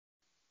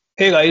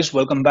Hey guys,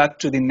 welcome back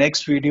to the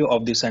next video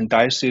of this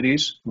entire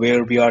series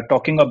where we are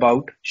talking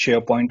about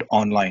SharePoint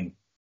Online.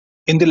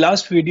 In the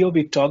last video,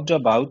 we talked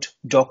about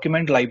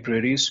document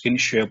libraries in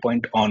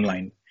SharePoint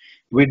Online.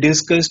 We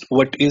discussed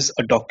what is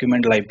a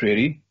document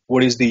library,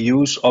 what is the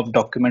use of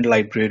document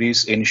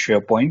libraries in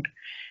SharePoint,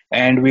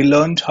 and we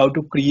learned how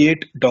to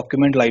create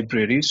document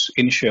libraries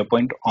in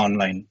SharePoint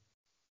Online.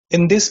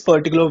 In this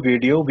particular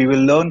video, we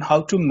will learn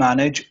how to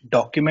manage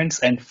documents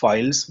and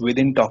files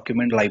within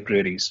document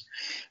libraries.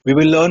 We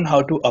will learn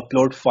how to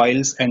upload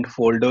files and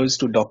folders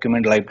to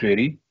document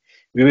library.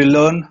 We will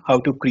learn how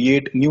to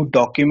create new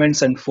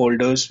documents and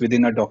folders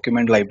within a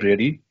document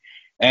library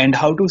and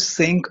how to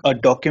sync a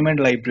document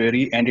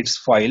library and its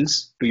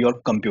files to your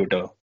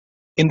computer.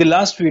 In the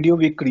last video,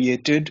 we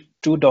created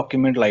two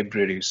document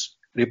libraries,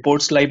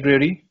 reports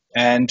library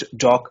and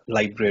doc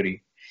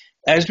library.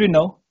 As we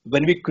know,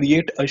 when we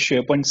create a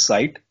SharePoint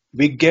site,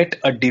 we get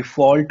a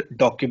default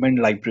document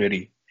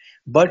library,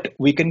 but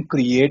we can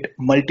create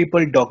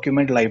multiple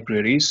document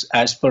libraries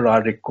as per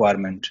our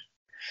requirement.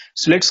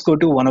 So let's go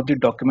to one of the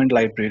document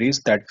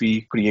libraries that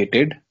we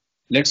created.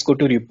 Let's go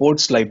to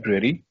reports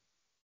library.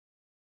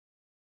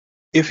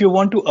 If you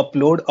want to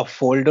upload a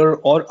folder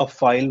or a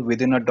file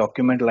within a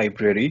document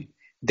library,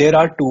 there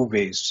are two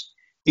ways.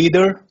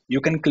 Either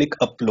you can click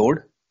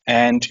upload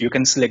and you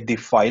can select the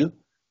file,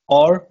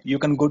 or you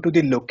can go to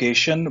the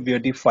location where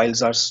the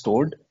files are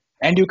stored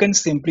and you can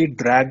simply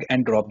drag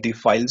and drop the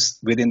files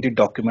within the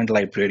document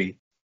library.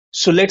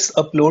 So let's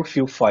upload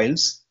few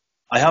files.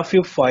 I have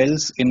few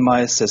files in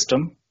my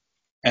system,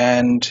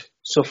 and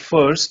so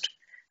first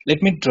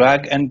let me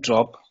drag and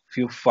drop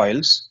few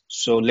files.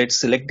 So let's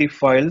select the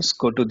files,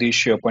 go to the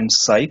SharePoint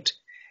site,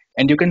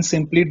 and you can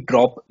simply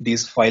drop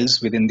these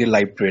files within the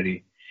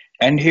library.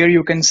 And here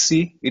you can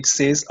see it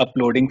says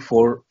uploading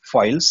 4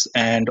 files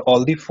and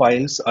all the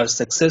files are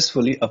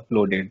successfully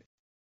uploaded.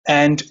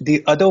 And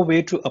the other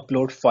way to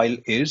upload file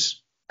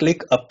is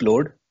click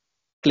upload,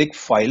 click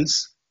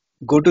files,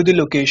 go to the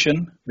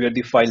location where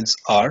the files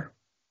are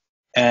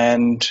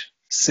and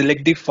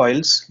select the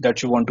files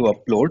that you want to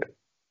upload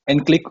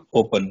and click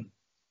open.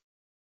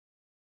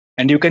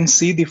 And you can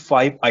see the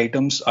 5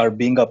 items are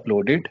being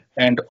uploaded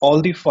and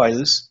all the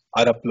files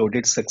are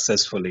uploaded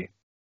successfully.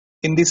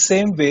 In the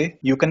same way,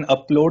 you can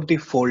upload the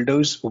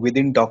folders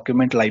within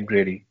document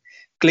library.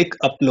 Click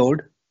upload,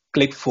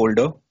 click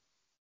folder,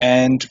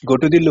 and go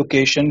to the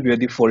location where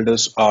the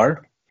folders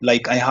are.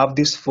 Like I have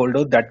this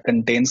folder that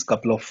contains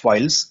couple of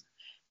files.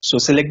 So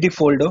select the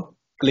folder,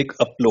 click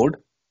upload,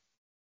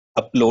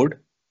 upload,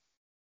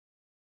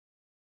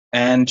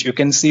 and you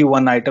can see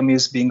one item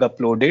is being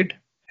uploaded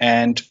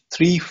and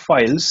 3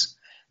 files,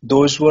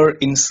 those were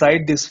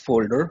inside this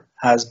folder,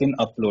 has been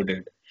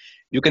uploaded.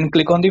 You can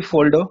click on the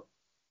folder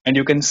and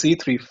you can see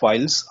 3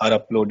 files are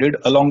uploaded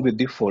along with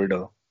the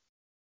folder.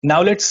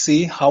 Now let's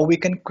see how we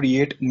can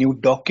create new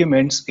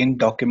documents in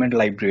document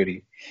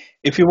library.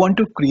 If you want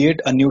to create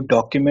a new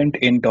document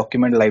in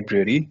document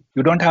library,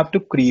 you don't have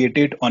to create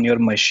it on your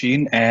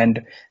machine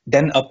and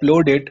then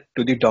upload it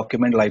to the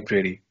document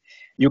library.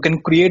 You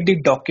can create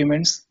the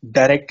documents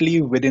directly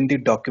within the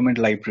document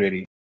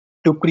library.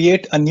 To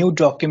create a new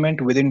document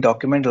within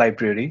document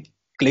library,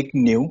 click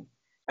new,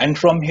 and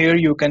from here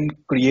you can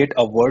create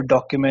a Word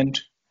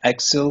document,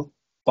 Excel,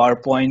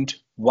 PowerPoint,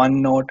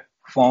 OneNote,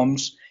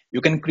 Forms. You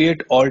can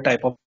create all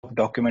type of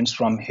documents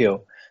from here.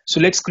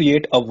 So let's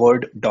create a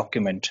Word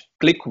document.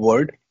 Click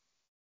Word.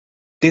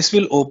 This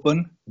will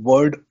open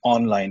Word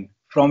Online,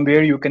 from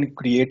where you can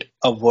create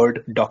a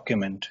Word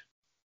document.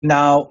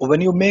 Now,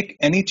 when you make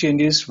any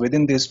changes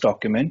within this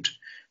document,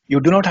 you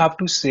do not have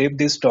to save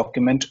this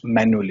document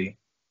manually.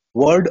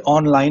 Word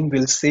Online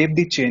will save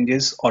the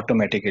changes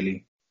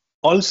automatically.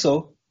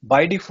 Also,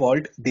 by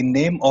default, the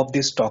name of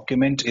this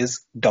document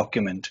is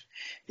document.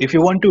 If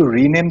you want to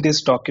rename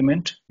this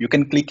document, you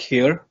can click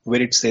here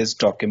where it says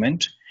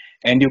document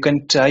and you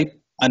can type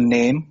a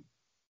name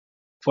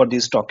for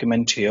this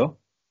document here.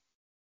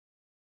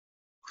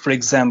 For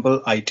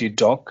example, IT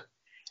doc.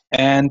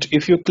 And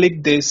if you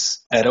click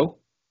this arrow,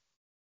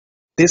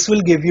 this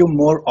will give you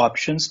more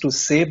options to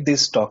save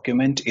this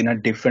document in a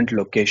different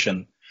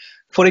location.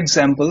 For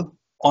example,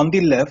 on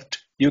the left,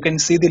 you can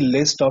see the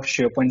list of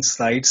SharePoint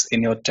sites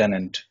in your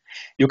tenant.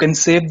 You can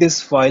save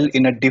this file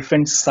in a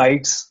different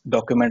sites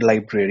document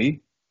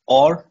library,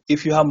 or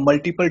if you have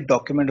multiple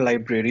document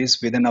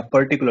libraries within a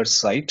particular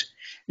site,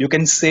 you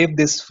can save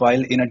this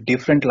file in a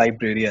different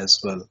library as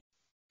well.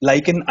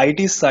 Like in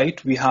IT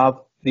site, we have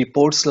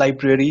reports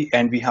library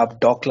and we have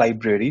doc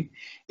library.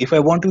 If I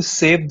want to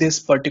save this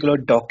particular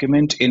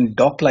document in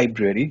doc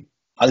library,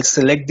 I'll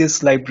select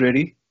this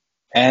library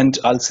and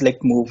I'll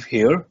select move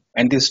here,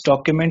 and this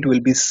document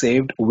will be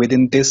saved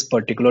within this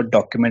particular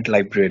document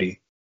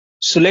library.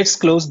 So let's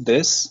close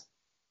this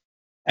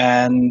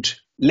and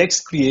let's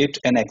create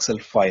an Excel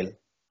file.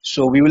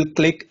 So we will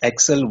click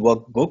Excel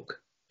workbook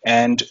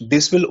and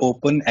this will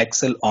open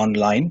Excel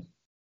online.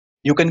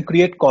 You can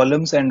create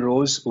columns and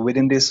rows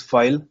within this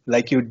file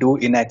like you do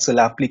in Excel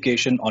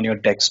application on your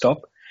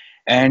desktop.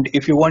 And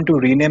if you want to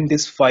rename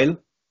this file,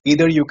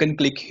 either you can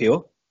click here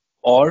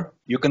Or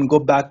you can go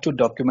back to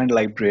Document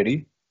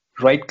Library,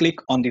 right click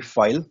on the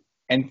file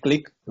and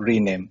click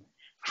Rename.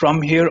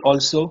 From here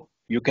also,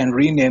 you can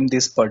rename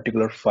this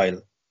particular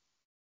file.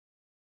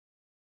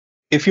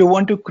 If you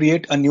want to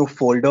create a new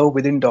folder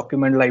within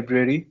Document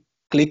Library,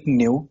 click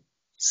New,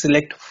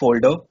 select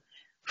Folder.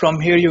 From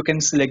here, you can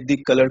select the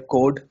color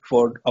code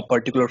for a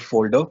particular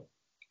folder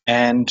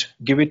and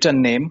give it a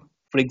name.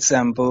 For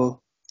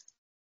example,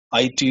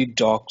 IT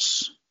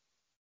Docs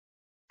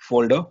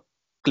folder.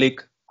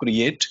 Click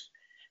Create.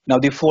 Now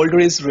the folder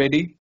is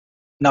ready.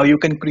 Now you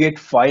can create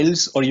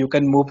files or you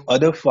can move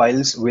other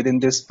files within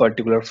this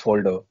particular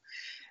folder.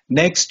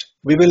 Next,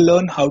 we will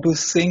learn how to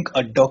sync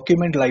a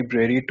document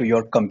library to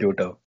your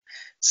computer.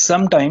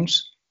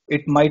 Sometimes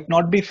it might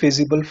not be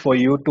feasible for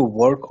you to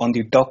work on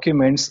the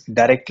documents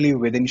directly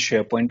within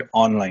SharePoint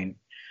Online,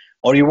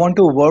 or you want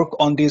to work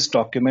on these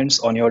documents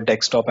on your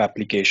desktop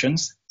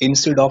applications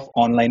instead of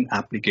online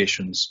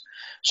applications.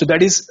 So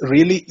that is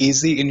really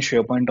easy in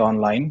SharePoint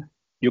Online.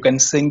 You can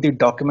sync the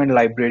document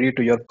library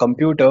to your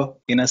computer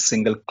in a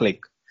single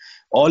click.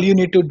 All you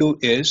need to do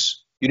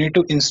is you need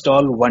to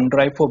install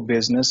OneDrive for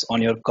Business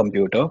on your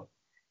computer,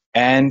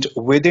 and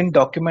within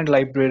document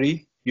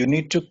library, you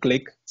need to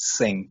click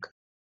sync.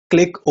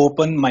 Click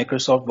open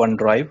Microsoft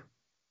OneDrive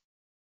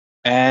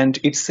and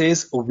it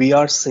says we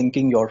are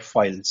syncing your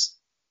files.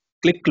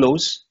 Click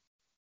close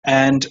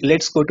and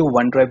let's go to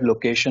OneDrive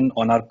location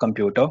on our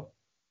computer.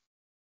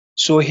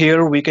 So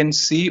here we can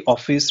see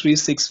Office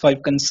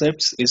 365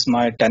 Concepts is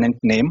my tenant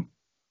name.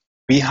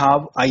 We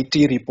have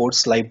IT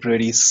Reports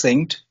Library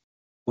synced,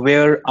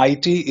 where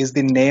IT is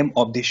the name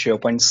of the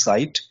SharePoint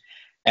site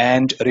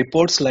and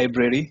Reports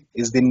Library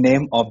is the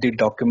name of the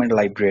document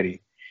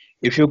library.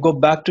 If you go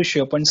back to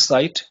SharePoint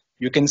site,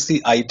 you can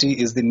see IT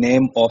is the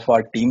name of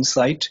our team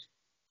site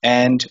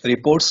and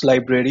Reports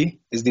Library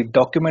is the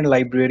document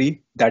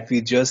library that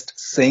we just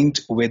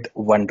synced with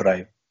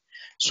OneDrive.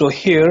 So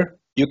here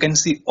you can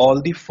see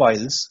all the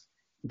files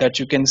that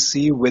you can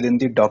see within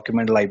the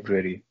document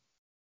library.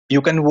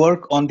 You can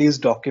work on these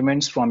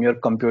documents from your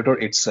computer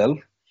itself,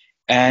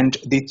 and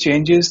the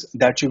changes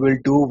that you will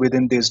do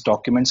within these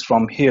documents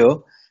from here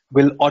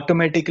will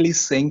automatically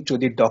sync to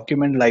the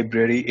document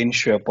library in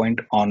SharePoint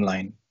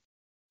Online.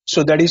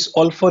 So that is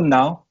all for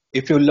now.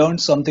 If you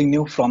learned something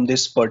new from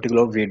this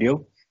particular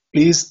video,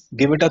 please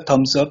give it a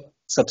thumbs up,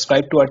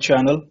 subscribe to our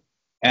channel,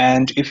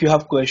 and if you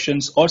have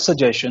questions or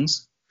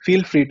suggestions,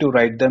 feel free to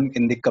write them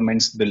in the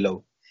comments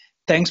below.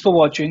 Thanks for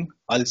watching.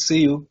 I'll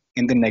see you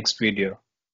in the next video.